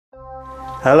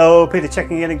Hello, Peter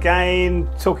checking in again,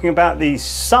 talking about the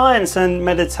Science and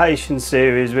Meditation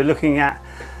series. We're looking at,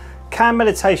 can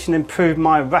meditation improve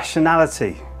my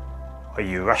rationality? Are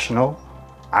you rational?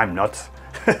 I'm not.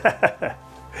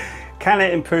 Can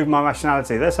it improve my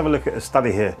rationality? Let's have a look at a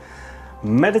study here.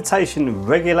 Meditation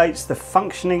regulates the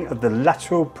functioning of the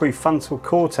lateral prefrontal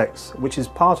cortex, which is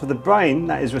part of the brain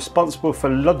that is responsible for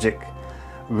logic,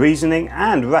 reasoning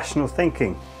and rational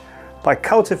thinking. By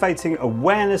cultivating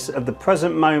awareness of the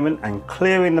present moment and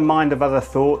clearing the mind of other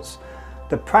thoughts,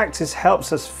 the practice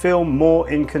helps us feel more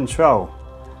in control.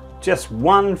 Just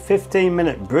one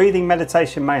 15-minute breathing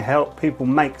meditation may help people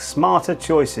make smarter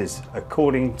choices,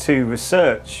 according to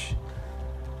research.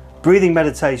 Breathing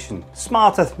meditation,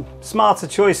 smarter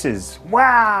choices.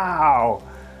 Wow!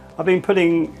 I've been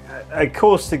putting a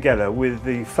course together with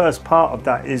the first part of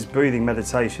that is breathing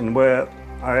meditation, where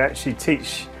I actually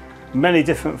teach many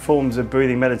different forms of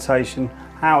breathing meditation,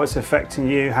 how it's affecting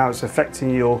you, how it's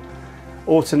affecting your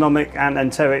autonomic and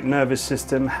enteric nervous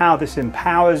system, how this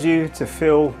empowers you to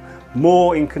feel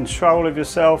more in control of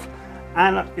yourself,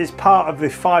 and it's part of the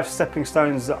 5 stepping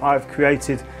stones that I've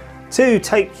created to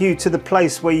take you to the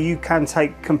place where you can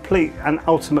take complete and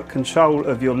ultimate control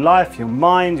of your life, your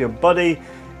mind, your body,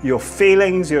 your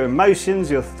feelings, your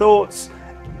emotions, your thoughts.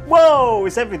 Whoa,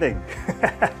 it's everything.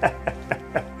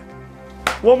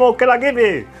 What more can I give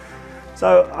you?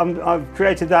 So I've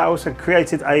created that. I also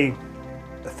created a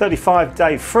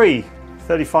 35-day free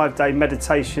 35-day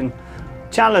meditation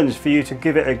challenge for you to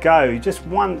give it a go. Just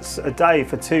once a day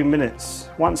for 2 minutes.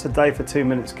 Once a day for 2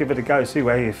 minutes, give it a go. See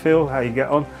how you feel, how you get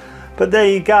on. But there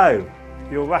you go.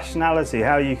 Your rationality,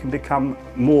 how you can become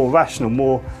more rational,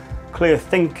 more clear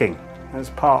thinking. As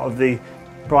part of the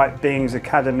Bright Beings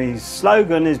Academy's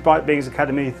slogan is Bright Beings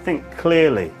Academy, think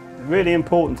clearly. Really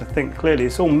important to think clearly.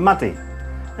 It's all muddy.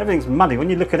 Everything's muddy.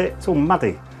 When you look at it, it's all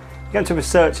muddy. You go into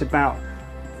research about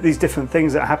these different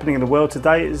things that are happening in the world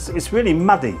today. It's really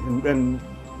muddy and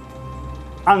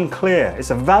unclear. It's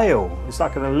a veil. It's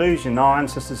like an illusion. Our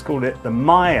ancestors called it the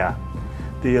Maya,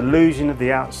 the illusion of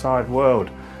the outside world.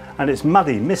 And it's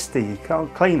muddy, misty. You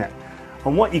can't clean it.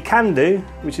 And what you can do,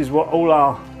 which is what all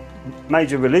our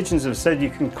major religions have said,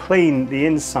 you can clean the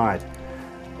inside.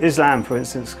 Islam, for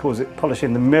instance, calls it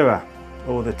polishing the mirror,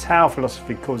 or the Tao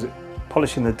philosophy calls it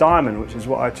polishing the diamond, which is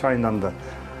what I trained under.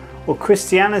 Or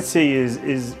Christianity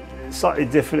is slightly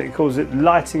different. It calls it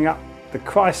lighting up the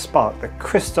Christ spark, the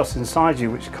Christos inside you,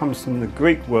 which comes from the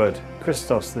Greek word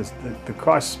Christos, the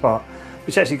Christ spark,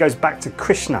 which actually goes back to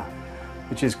Krishna,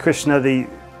 which is Krishna, the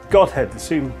Godhead,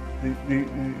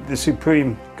 the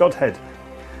Supreme Godhead.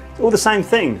 All the same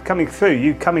thing coming through,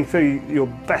 you coming through your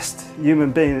best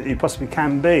human being that you possibly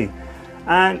can be.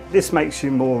 And this makes you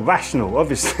more rational,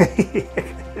 obviously.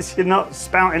 You're not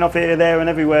spouting off here, there and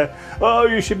everywhere. Oh,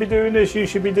 you should be doing this, you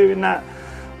should be doing that.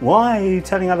 Why are you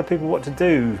telling other people what to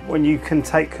do when you can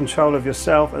take control of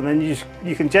yourself? And then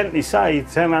you can gently say,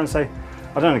 turn around and say,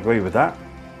 I don't agree with that.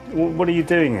 What are you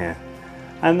doing here?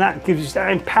 And that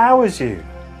empowers you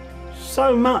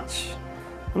so much.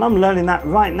 And I'm learning that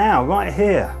right now, right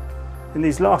here. In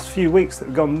these last few weeks that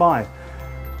have gone by.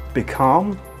 Be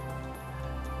calm,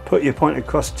 put your point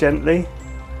across gently,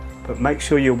 but make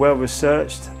sure you're well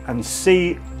researched and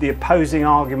see the opposing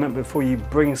argument before you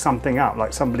bring something up,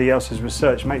 like somebody else's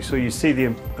research. Make sure you see the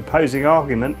opposing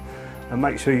argument and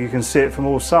make sure you can see it from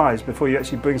all sides before you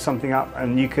actually bring something up,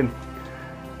 and you can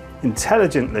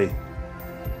intelligently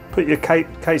put your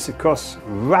case across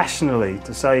rationally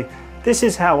to say, this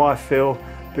is how I feel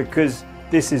because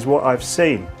this is what I've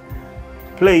seen.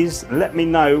 Please let me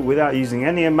know without using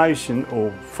any emotion or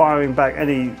firing back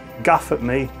any guff at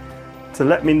me, to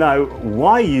let me know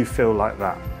why you feel like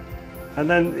that. And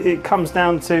then it comes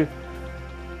down to,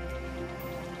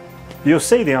 you'll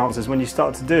see the answers when you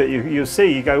start to do it. You'll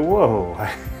see, you go, whoa,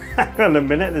 hang on a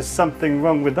minute, there's something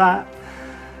wrong with that.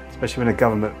 Especially when a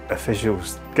government official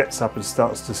gets up and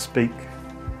starts to speak.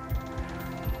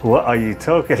 What are you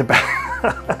talking about?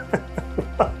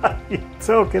 What are you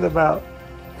talking about?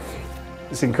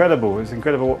 It's incredible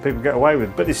what people get away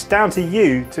with, but it's down to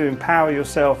you to empower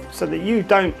yourself so that you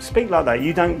don't speak like that,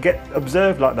 you don't get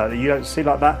observed like that, you don't see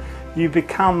like that. You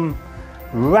become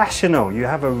rational, you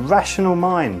have a rational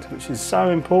mind, which is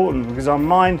so important because our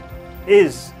mind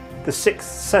is the 6th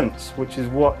sense, which is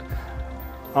what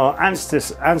our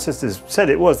ancestors said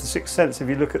it was, the 6th sense. If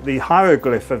you look at the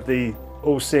hieroglyph of the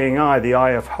all-seeing eye, the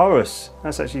Eye of Horus,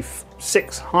 that's actually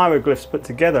 6 hieroglyphs put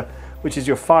together, which is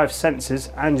your 5 senses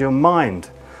and your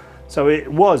mind. So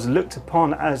it was looked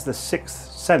upon as the 6th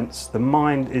sense. The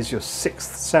mind is your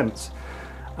 6th sense.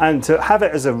 And to have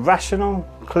it as a rational,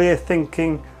 clear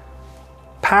thinking,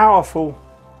 powerful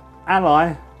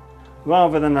ally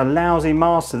rather than a lousy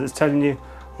master that's telling you,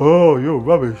 oh, you're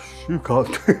rubbish, you can't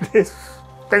do this.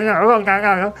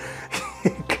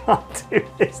 You can't do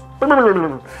this.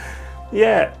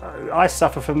 Yeah, I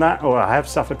suffer from that, or I have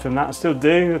suffered from that. I still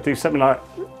do. I do something like,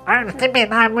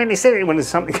 I'm really silly when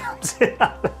something comes in.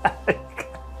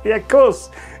 Yeah, of course,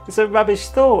 it's a rubbish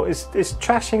thought. It's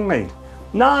trashing me.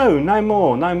 No, no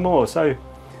more, no more. So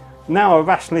now I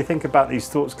rationally think about these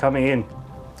thoughts coming in,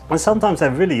 and sometimes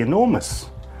they're really enormous,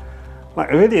 like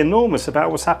really enormous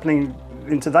about what's happening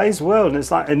in today's world. And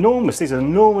it's like enormous. These are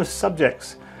enormous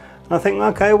subjects. And I think,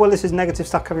 okay, well, this is negative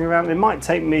stuff coming around. It might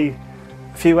take me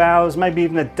a few hours, maybe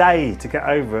even a day to get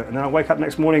over it, and then I wake up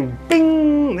next morning,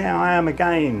 bing, there I am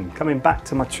again, coming back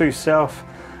to my true self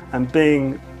and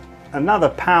being another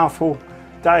powerful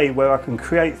day where I can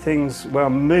create things, where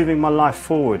I'm moving my life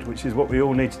forward, which is what we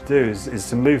all need to do, is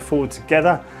to move forward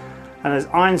together. And as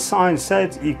Einstein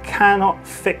said, you cannot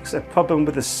fix a problem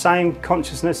with the same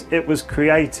consciousness it was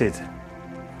created.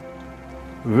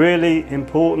 Really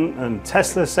important. And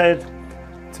Tesla said,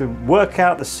 to work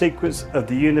out the secrets of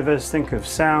the universe, think of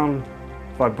sound,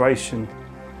 vibration,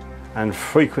 and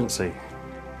frequency.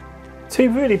 Two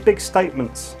really big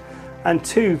statements and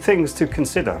two things to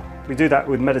consider. We do that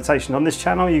with meditation on this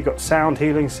channel. You've got sound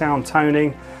healing, sound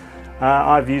toning.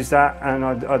 I've used that, and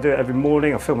I do it every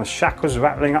morning. I feel my chakras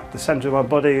rattling up the center of my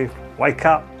body. Wake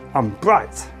up, I'm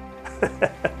bright.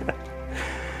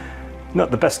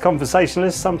 Not the best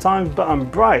conversationalist sometimes, but I'm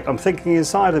bright. I'm thinking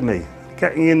inside of me,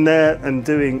 getting in there and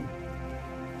doing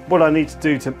what I need to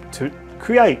do to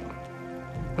create,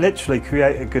 literally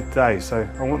create a good day. So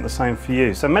I want the same for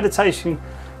you. So meditation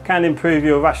can improve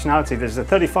your rationality. There's a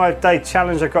 35-day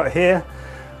challenge I got here.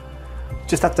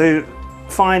 Just have to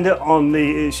find it on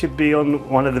it should be on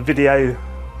one of the video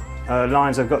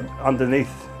lines I've got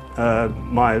underneath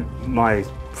my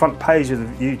front page of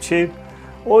YouTube.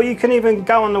 Or you can even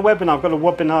go on the webinar. I've got a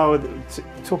webinar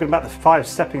talking about the 5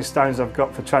 stepping stones I've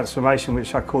got for transformation,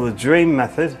 which I call the dream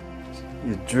method.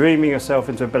 You're dreaming yourself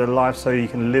into a better life so you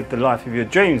can live the life of your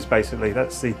dreams, basically.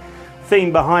 That's the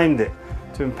theme behind it,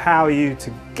 to empower you,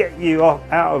 to get you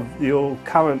out of your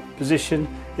current position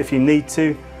if you need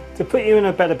to put you in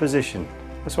a better position.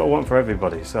 That's what I want for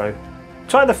everybody. So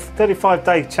try the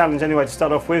 35-day challenge anyway to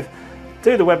start off with.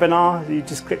 Do the webinar. You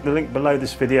just click the link below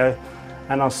this video.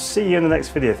 And I'll see you in the next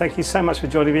video. Thank you so much for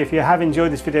joining me. If you have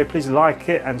enjoyed this video, please like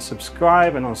it and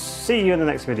subscribe, and I'll see you in the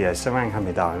next video. Sarang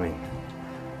Hamida,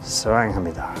 Sarang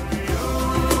Hamida.